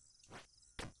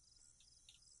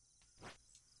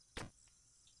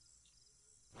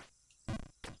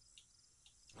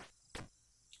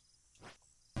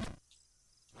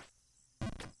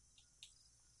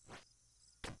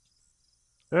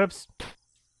 Oops.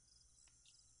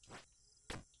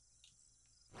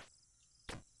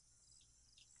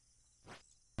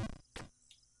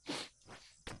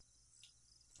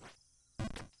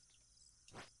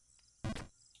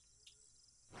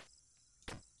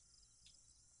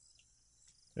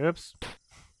 Oops.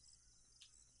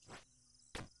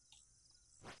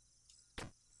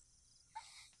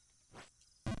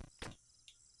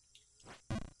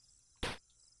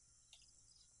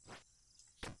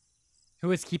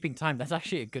 Who is keeping time? That's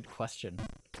actually a good question.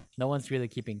 No one's really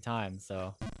keeping time,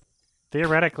 so...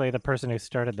 Theoretically, the person who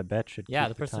started the bet should Yeah, keep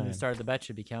the person who time. started the bet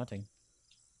should be counting.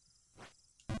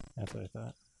 That's what I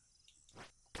thought.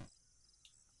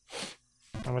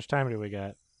 How much time do we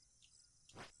got?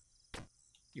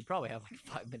 You probably have like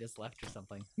 5 minutes left or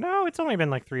something. No, it's only been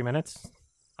like 3 minutes.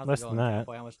 How's Less it than going, that.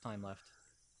 Catboy? How much time left?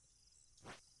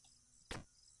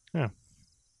 Yeah.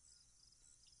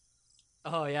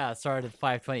 Oh yeah, it started at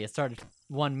 5:20. It started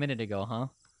 1 minute ago, huh?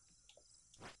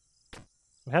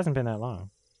 It hasn't been that long.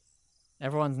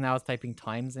 Everyone's now typing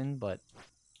times in, but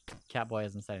Catboy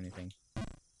hasn't said anything.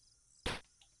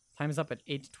 Time's up at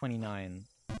 8:29,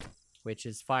 which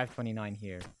is 5:29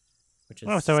 here, which is.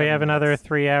 Oh, so we 7 have another minutes.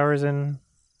 3 hours in.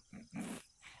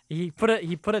 He put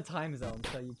a time zone,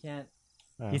 so you can't.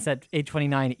 Oh. He said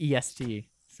 8:29 EST,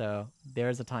 so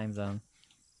there's a time zone.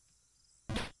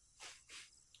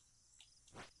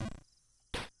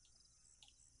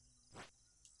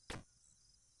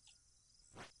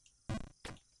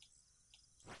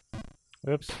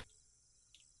 Oops.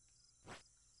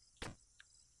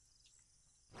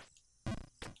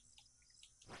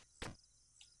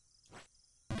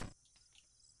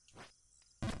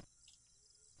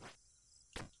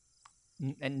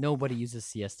 And nobody uses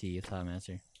CST, if I'm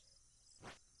answer.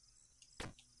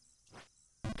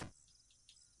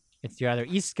 It's you're either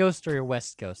East Coast or you're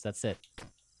West Coast. That's it.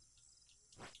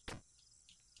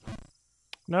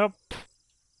 Nope.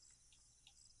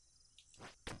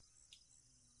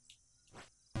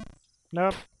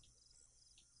 Nope.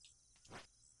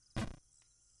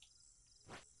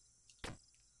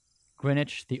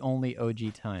 Greenwich, the only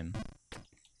OG time.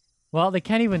 Well, they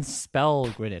can't even spell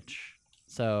Greenwich,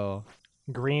 so...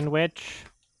 Greenwich.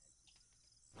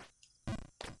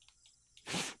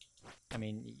 I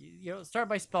mean, you know, start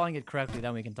by spelling it correctly,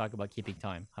 then we can talk about keeping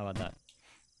time. How about that?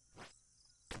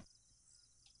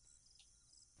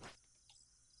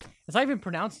 It's not even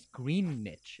pronounced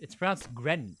Greenwich. It's pronounced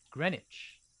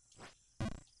Greenwich.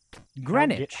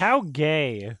 Greenwich. How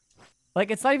gay.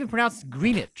 Like, it's not even pronounced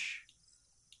Greenwich.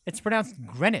 It's pronounced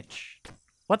Greenwich.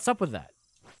 What's up with that?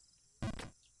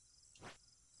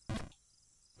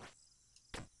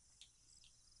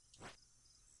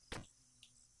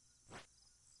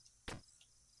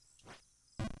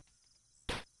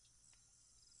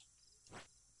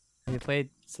 Have you played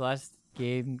Celeste?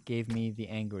 Gave me the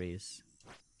angries.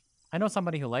 I know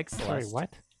somebody who likes Sorry, Celeste.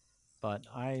 what? But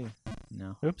I...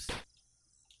 no. Oops.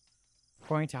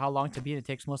 according to how long to beat, it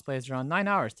takes most players around 9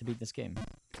 hours to beat this game.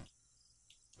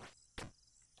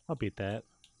 I'll beat that.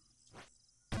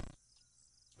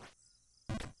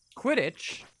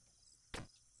 Quidditch?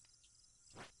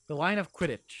 The line of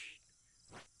Quidditch.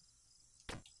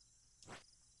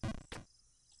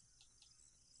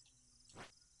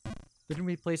 Didn't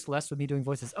we play Celeste with me doing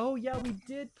voices? Oh, yeah, we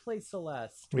did play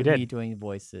Celeste We with did. me doing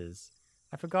voices.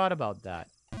 I forgot about that.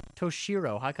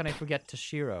 Toshiro. How can I forget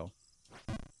Toshiro?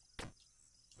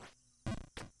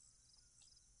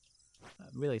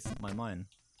 That really slipped my mind.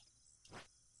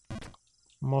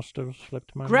 Must have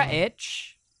slipped my mind.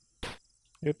 Gretich.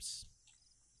 Oops.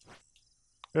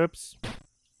 Oops.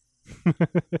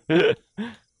 I'm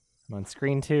on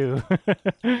screen 2.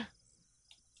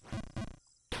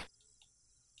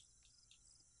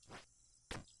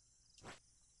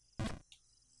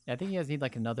 Yeah, I think you guys need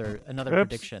like another Oops.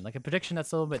 prediction. Like a prediction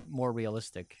that's a little bit more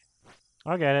realistic.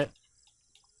 I'll get it.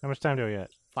 How much time do we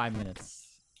get? 5 minutes.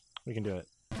 We can do it.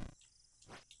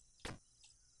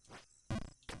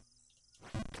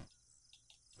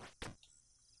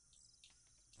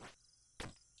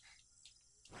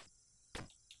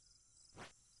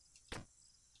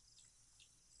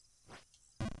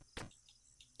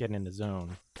 Getting in the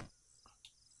zone.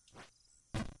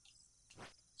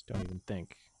 Just don't even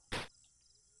think.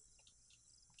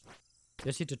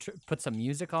 Just need to put some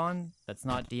music on that's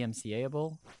not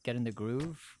DMCA-able. Get in the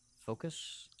groove.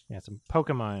 Focus. Yeah, some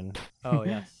Pokemon. Oh,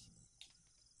 yes.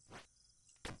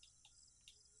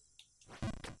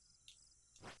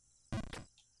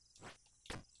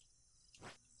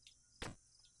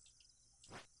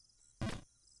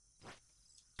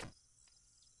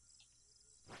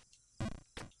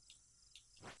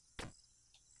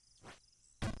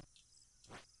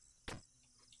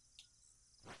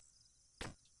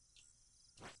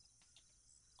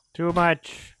 Too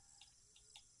much.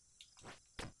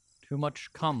 Too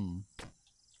much cum.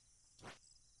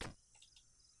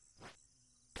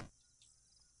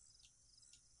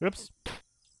 Oops.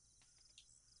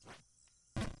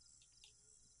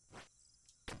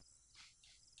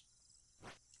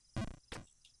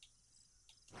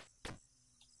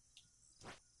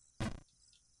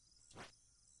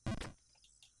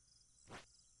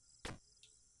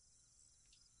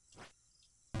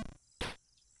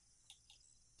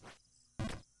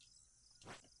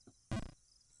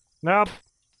 Nope.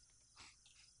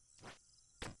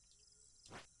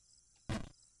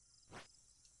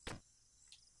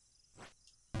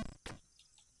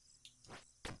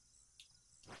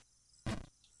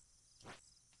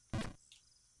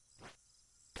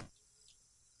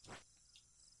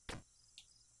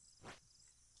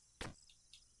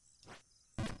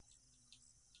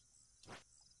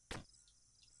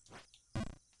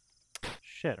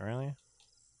 Shit, really?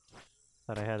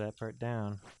 Thought I had that part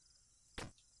down.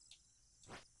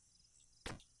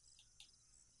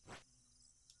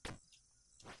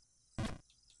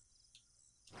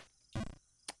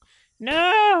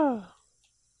 No!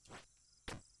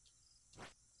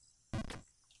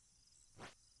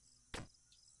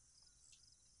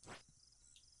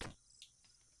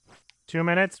 Two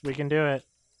minutes, we can do it.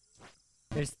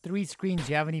 There's 3 screens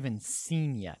you haven't even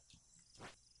seen yet.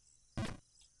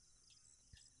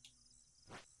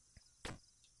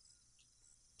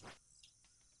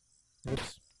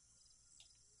 Oops.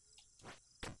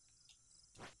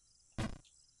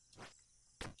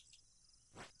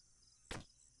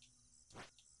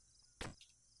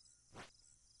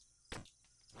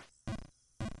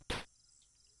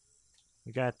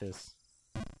 We got this.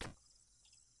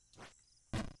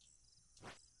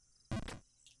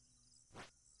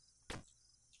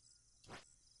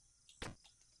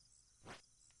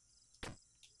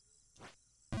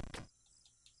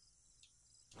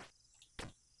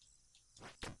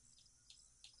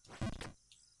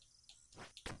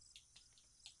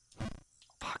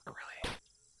 Fuck, really?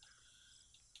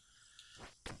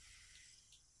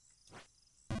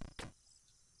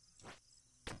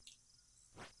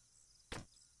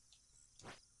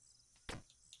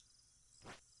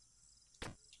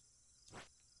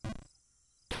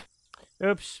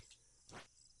 Oops.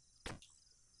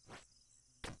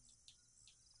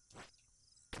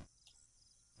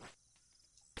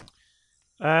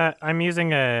 I'm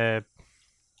using a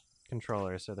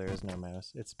controller, so there is no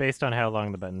mouse. It's based on how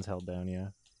long the button's held down, yeah.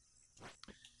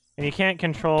 And you can't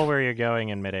control where you're going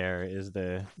in midair is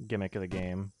the gimmick of the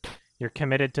game. You're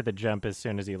committed to the jump as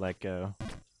soon as you let go.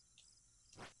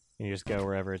 And you just go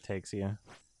wherever it takes you.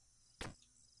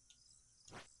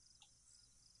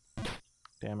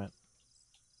 Damn it.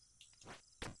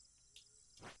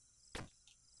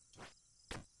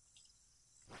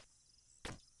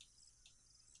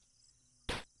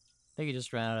 think you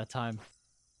just ran out of time.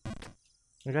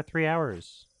 We got 3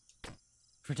 hours.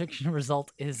 Prediction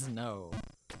result is no.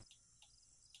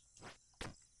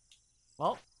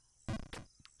 Well,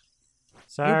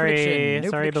 Sorry, prediction, new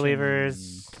sorry, prediction.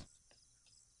 believers.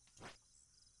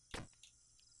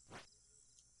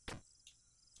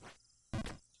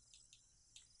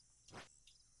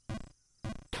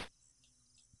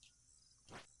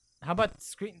 how about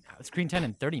screen 10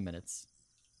 in 30 minutes?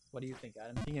 What do you think,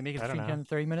 Adam? Can you make it I don't screen 10 know. in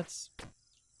 30 minutes?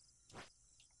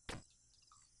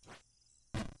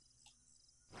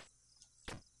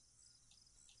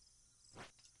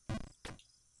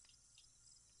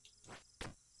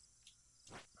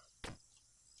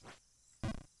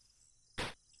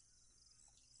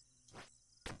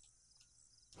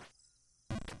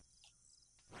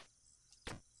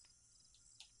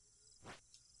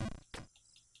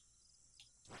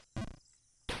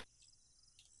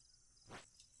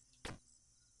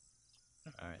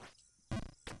 All right.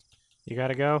 You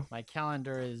gotta go. My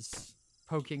calendar is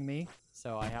poking me,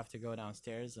 so I have to go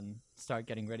downstairs and start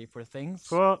getting ready for things.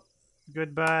 Cool.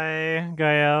 Goodbye,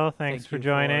 Gael. Thanks Thank for you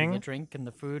joining. For the drink and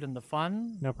the food and the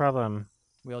fun. No problem.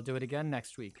 We'll do it again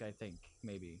next week, I think,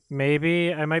 maybe.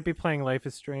 Maybe I might be playing Life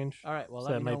is Strange. All right, well,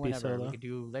 So let that me know might be whenever. We solo. could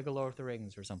do Lego Lord of the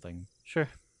Rings or something. Sure.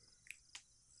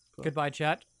 Cool. Goodbye,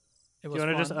 chat. It Do was you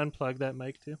want to just fun. unplug that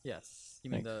mic too? Yes. You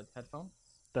mean the headphone?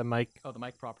 The mic. Oh, the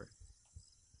mic proper.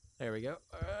 There we go.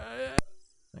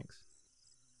 Thanks.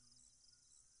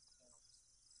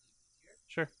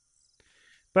 Sure.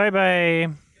 Bye bye.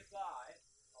 Goodbye.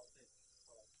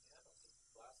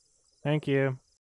 Thank you.